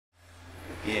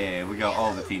Yeah, we got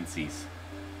all the teensies.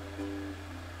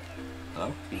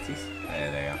 Hello, teensies?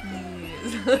 There they are.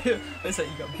 Yes. It's like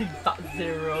you got big fat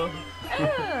zero.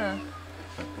 Ah.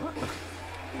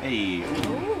 Hey, Ooh.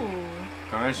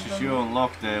 congratulations, you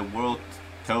unlocked the world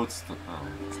Toad Story. Oh.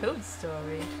 Toad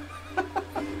Story.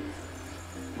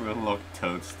 We unlocked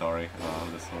Toad Story. Oh,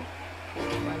 this one.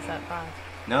 Why is that bad?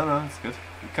 No, no, it's good.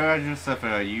 Congratulations,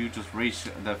 Sephilar, you just reached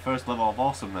the first level of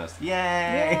awesomeness.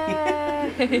 Yay!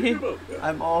 Yay!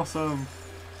 I'm awesome.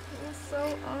 You're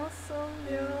so awesome,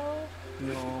 yo.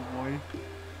 Yo, boy.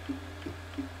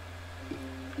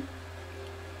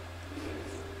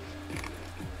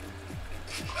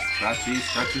 Scratchy,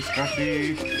 scratchy,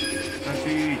 scratchy.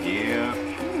 Scratchy, yeah.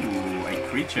 Ooh, a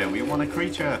creature. We want a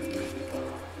creature.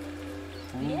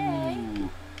 Ooh. Yay. I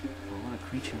want a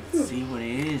creature. Let's see what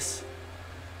it is.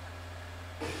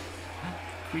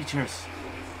 Creatures.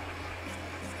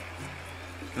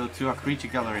 Go to our creature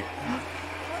gallery.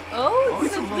 Oh,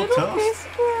 it's a little little toast.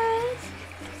 biscuit.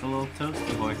 It's a little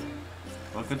toasty boy.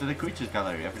 Welcome to the creatures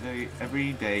gallery.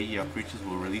 Every day your creatures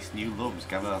will release new loves.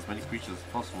 Gather as many creatures as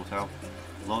possible to have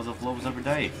loads of loves every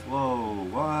day. Whoa,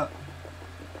 what?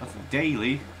 That's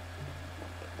daily.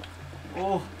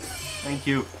 Oh, thank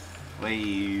you.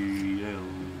 Wait.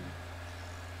 Can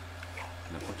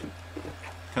I punch him?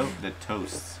 The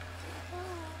toasts.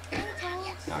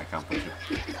 No, I can't punch him.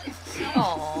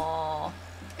 Aww.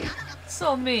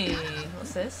 So mean.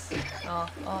 What's this?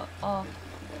 Oh.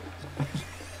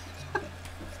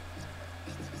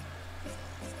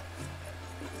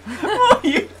 What are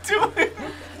you doing?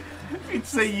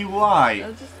 It's a UI.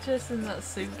 I'm just in that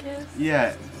suitcase.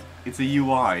 Yeah, it's a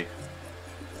UI.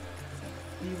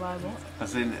 UI what?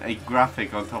 As in a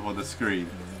graphic on top of the screen.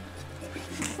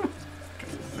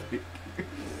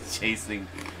 chasing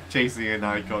an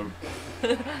icon.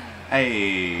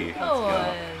 Hey, let's Oh,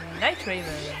 go. Night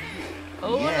Rayman.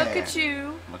 Oh, Yeah. look at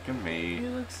you. Look at me. You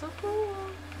look so cool.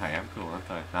 I am cool, aren't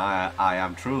I? I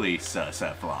am truly Sir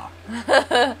Sephilar.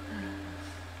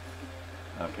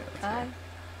 Okay, let's Hi. go.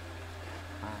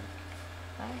 Hi.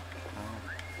 Hi. Hi.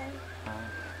 Hi.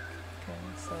 Okay,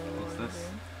 so What's what are we this?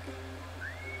 doing?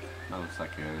 That looks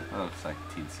like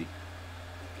teensy.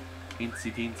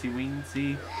 Teensy weensy.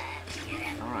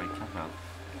 Alright, calm down.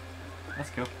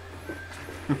 Let's go.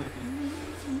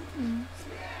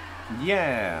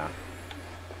 Yeah!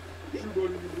 Let's go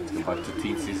back to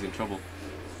Teensy's in trouble.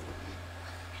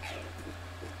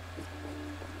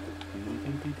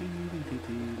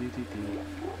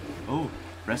 Oh,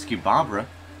 rescue Barbara.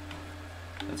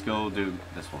 Let's go do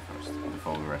this one first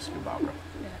before we rescue Barbara.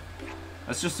 Yeah.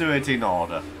 Let's just do it in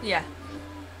order. Yeah.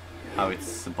 How it's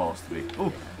supposed to be.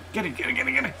 Oh, get it.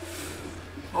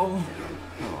 Oh.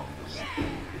 Oh.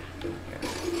 Okay.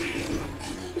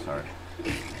 Sorry.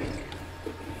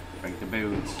 Break the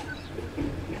boots.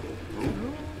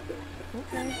 Ooh.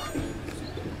 Okay.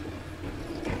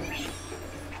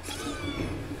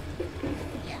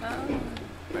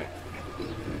 Right.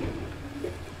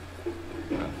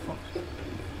 Fuck.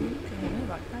 Okay,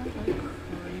 background, like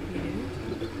creepy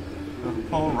dude. Oh,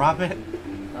 poor rabbit.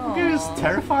 Oh. You're just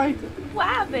terrified.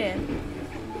 Rabbit.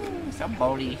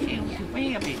 Somebody help the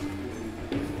rabbit.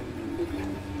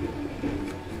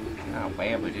 Oh,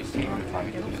 rabbit is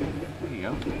terrified. There you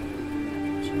go.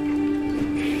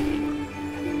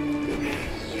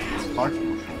 It's hard to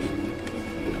push.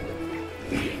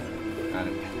 Got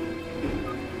it.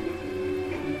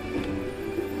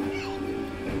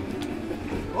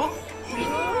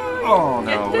 Oh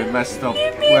no, we messed up. We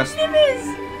messed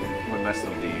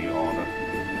up the order.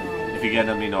 If you get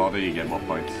them in order, you get more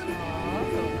points. I'm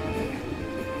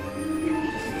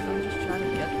just trying to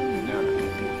get them.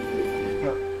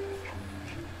 Yeah.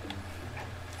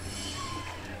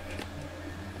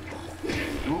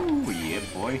 Ooh, yeah,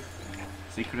 boy.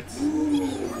 Secrets.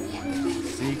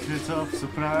 Secrets of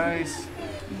surprise.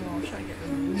 No, I'll try to get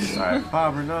them. Alright,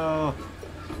 Barbara, no.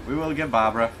 We will get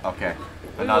Barbara. Okay.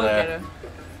 We will get her.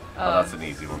 Oh, that's an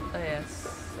easy one. Oh yes.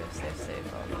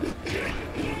 Save.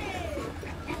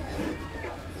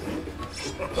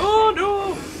 Oh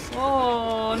no!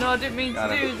 Oh no, I didn't mean Got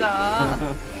to him. do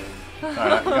that.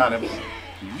 Alright, got him.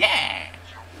 Yeah!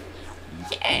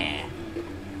 Yeah!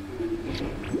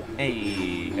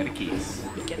 Hey, got a kiss.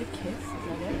 You get a kiss, is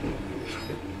that it?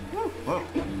 Whoa.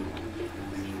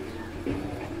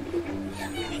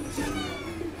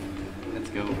 Let's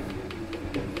go.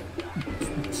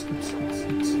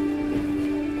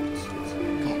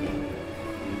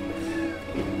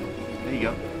 There you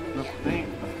go. Look, there.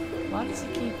 Why does he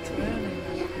keep turning?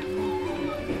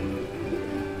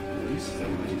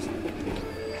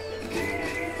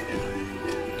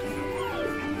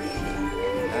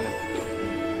 Got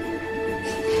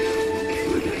him.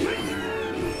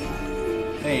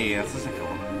 Hey, that's the second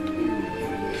one.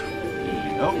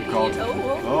 Oh god.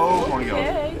 Oh my god.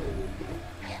 okay.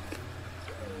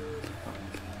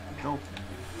 Go.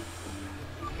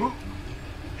 Oh.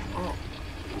 Oh.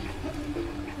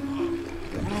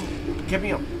 Get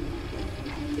me up.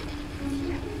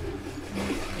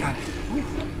 Got it.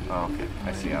 Oh, okay.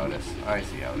 I see how it is. I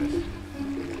see how it is.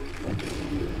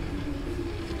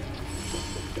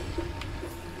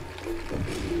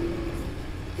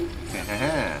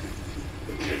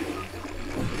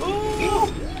 Oh!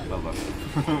 Well done.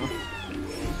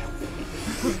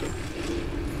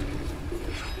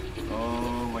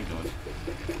 Oh my god.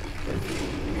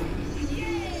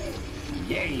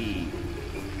 Yay!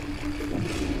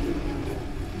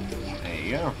 There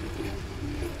you go.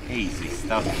 Easy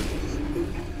stuff.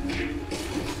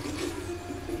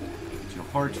 Your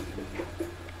heart.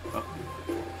 Oh.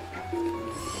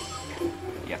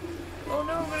 Yep. Oh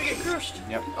no, I'm gonna get crushed.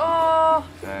 Yep. Oh!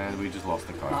 And we just lost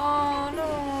the car. Oh no!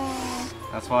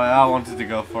 That's why I wanted to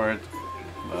go for it.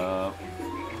 Yep.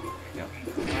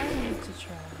 I need to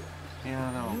try. Yeah,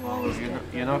 I know. Well,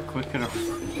 you're not quick enough.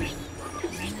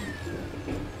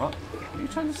 What? What are you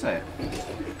trying to say?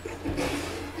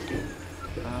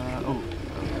 Oh.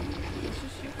 It's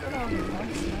just you've got all the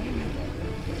lights now.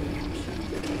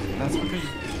 That's because...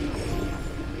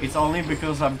 It's only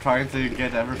because I'm trying to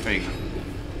get everything.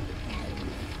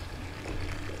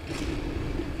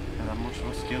 And I'm much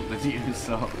more skilled than you,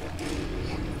 so...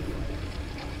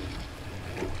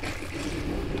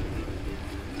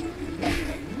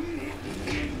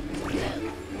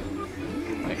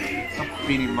 Like, stop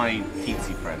beating my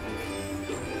teensy friend.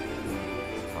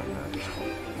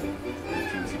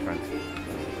 Teensy friend.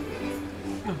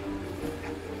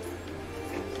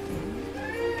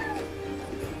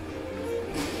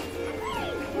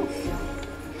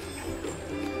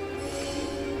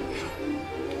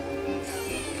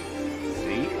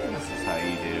 See? This is how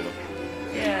you do.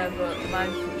 Yeah, but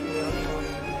mine should be on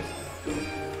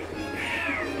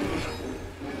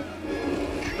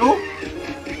Oh!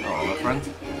 Oh, my friend.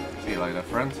 See you later,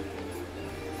 friend.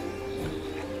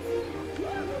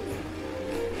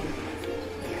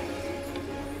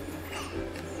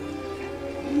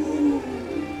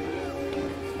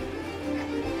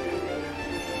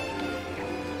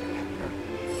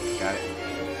 Got it.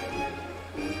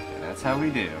 And that's how we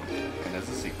do. And that's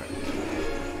a secret.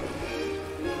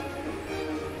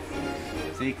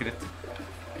 Secret.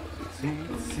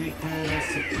 Secret of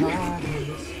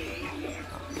surprise.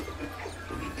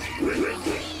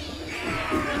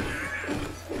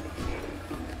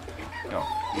 Oh,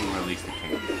 you release the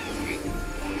king.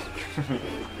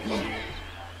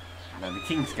 Now the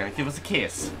king's gonna give us a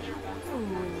kiss.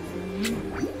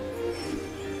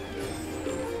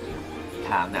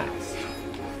 How nice.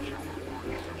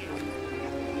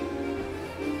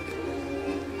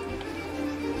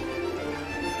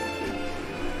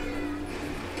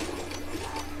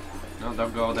 No,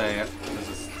 don't go there yet. There's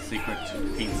a secret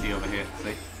PC over here,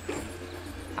 see?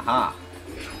 Aha!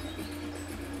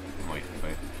 Wait.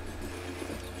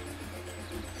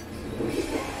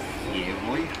 Yeah,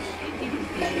 boy.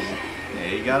 Yeah,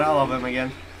 you got all of them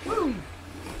again.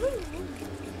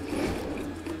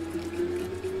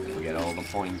 We get all the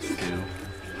points too.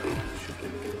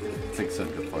 Six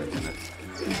good points in it.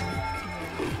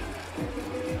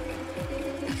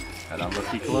 And a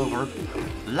lucky clover.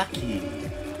 Lucky!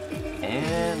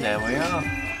 And there we are.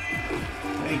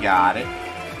 We got it.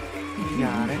 We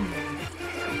got it.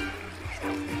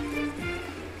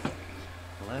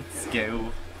 Let's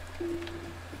go.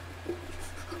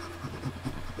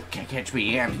 Can't catch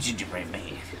me, I'm a gingerbread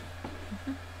man.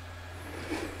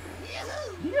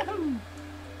 Yahoo!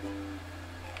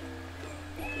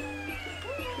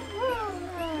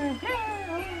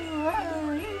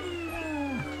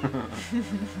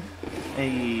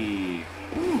 Hey!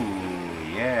 Ooh,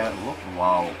 yeah, look,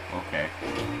 wow, okay.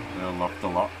 We unlocked a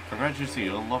lot. Congratulations,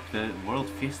 you unlocked the World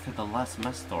Feast at the last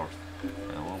mess store.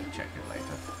 We'll check it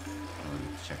later.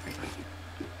 We'll check it later.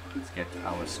 Let's get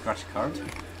our scratch card.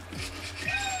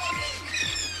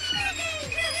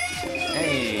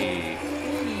 Hey!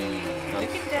 Look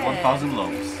at that. 1,000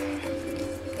 loaves.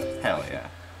 Hell yeah.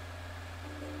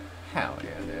 Hell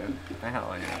yeah, dude.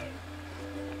 Hell yeah.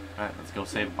 Alright, let's go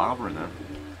save Barbara now.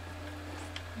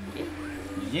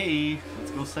 Yay!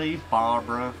 Let's go save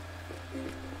Barbara.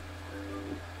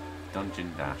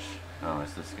 Dungeon dash. Oh,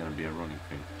 is this gonna be a running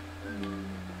thing?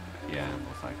 Yeah,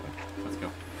 most likely. Let's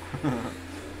go.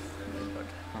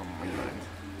 Oh my god.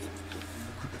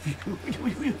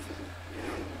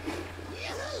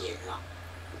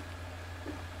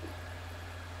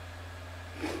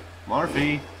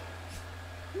 Morphe!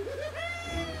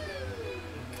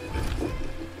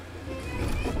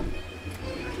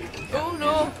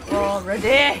 go.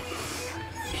 Ready?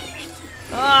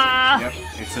 Ah! Yep,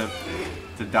 it's a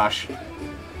dash. I'm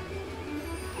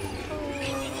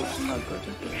not good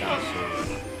at the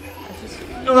dashes. I just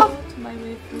float my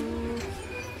way through.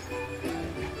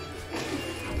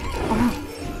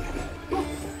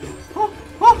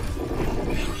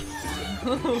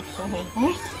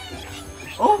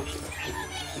 Oh!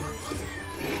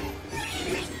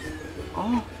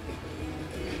 Oh!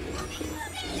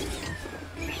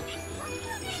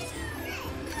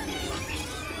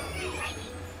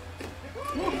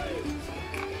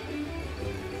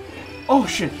 Oh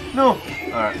shit! No!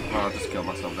 Alright, well, I'll just kill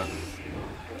myself then.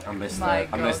 I missed My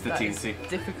I missed the God, that is teensy.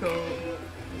 difficult.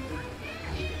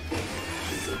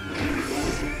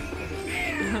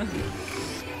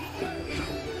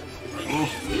 Oh.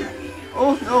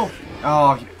 Oh no!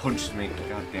 Oh, he punched me.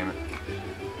 God damn it.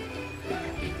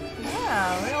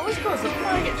 Yeah, it always goes up when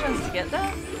I get a chance to get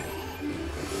there.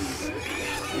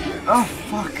 Oh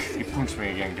fuck! He punched me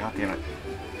again. God damn it.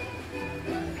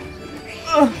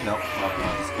 No,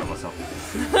 I'll just kill myself.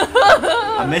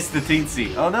 I missed the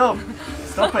teensy. Oh no!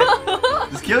 Stop it!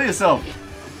 Just kill yourself.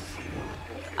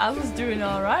 I was doing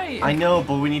alright. I know,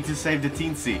 but we need to save the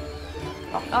teensy.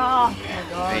 Oh my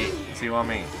god. Hey, see what I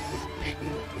mean?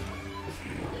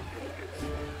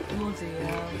 Bloody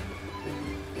hell.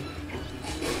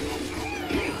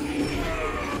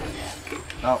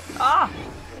 Oh. Ah!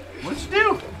 What'd you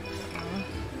do?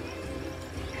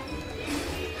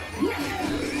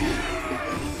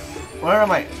 Where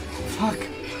am I? Fuck.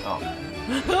 Oh.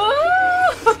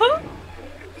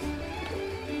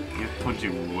 You're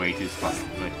punching way too fast.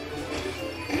 Like.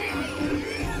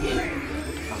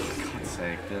 Oh, for God's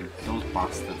sake. Those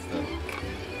bastards though.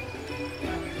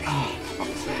 Oh, for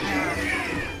fuck's sake.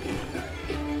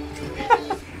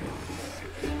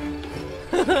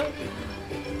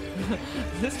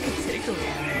 This could take a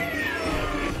while.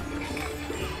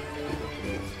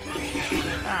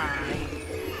 Ah.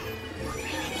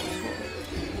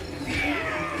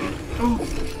 Oh.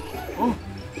 Oh.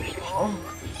 Oh.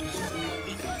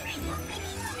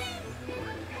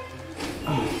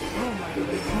 Oh my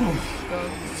god.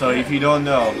 So if you don't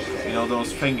know, you know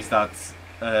those things that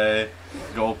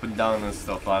go up and down and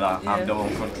stuff like that, I'm the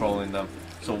one controlling them.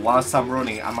 So whilst I'm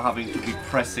running, I'm having to be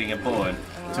pressing a button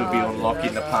to be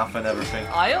unlocking the path and everything.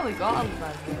 I only got a level.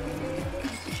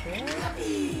 Shit.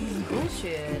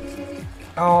 Bullshit.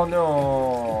 Oh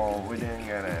no, we didn't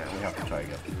get it. We have to try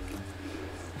again.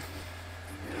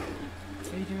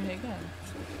 Are you doing it again?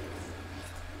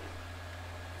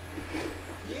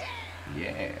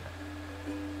 Yeah.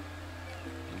 We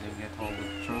didn't get all the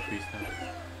trophies though.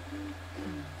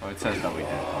 Oh, it says that we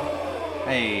did.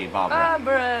 Hey, Barbara.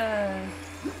 Barbara!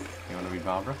 You want to be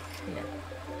Barbara? Yeah.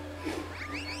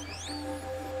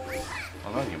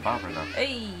 Hold on, you're Barbara now.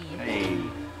 Hey!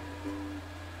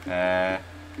 Hey.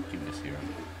 Give me this hero.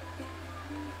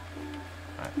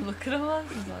 Right. Look at her,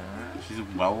 she's like that. She's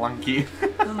well lanky.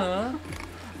 Uh-huh.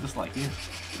 Just like you.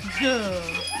 Yeah.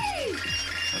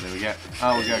 What do we get?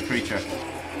 Oh, we got a creature.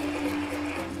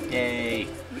 Yay.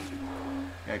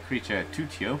 Got a creature.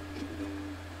 Tutio.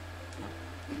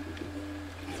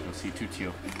 Let's go see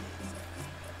Tutio.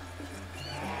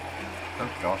 Oh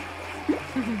god.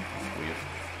 That's weird.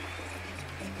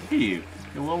 Look at you.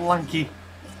 You're a little lanky.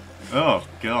 Oh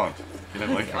god. Get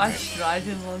away from I me. stride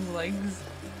in long legs.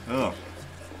 Oh.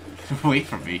 Get away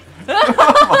from me. Oh my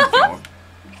god.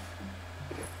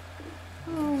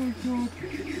 Oh, God.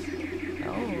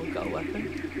 Oh, got a weapon.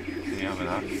 You have an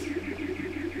axe.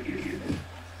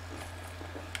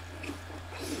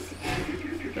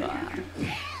 Ah.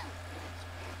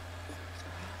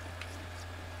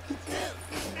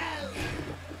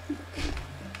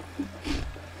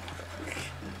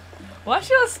 Why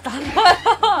should I stand like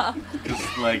that?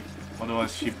 Because, like,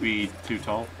 otherwise she'd be too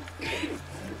tall.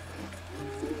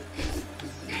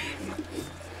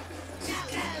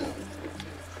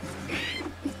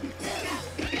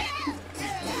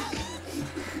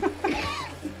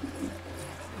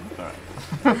 Alright.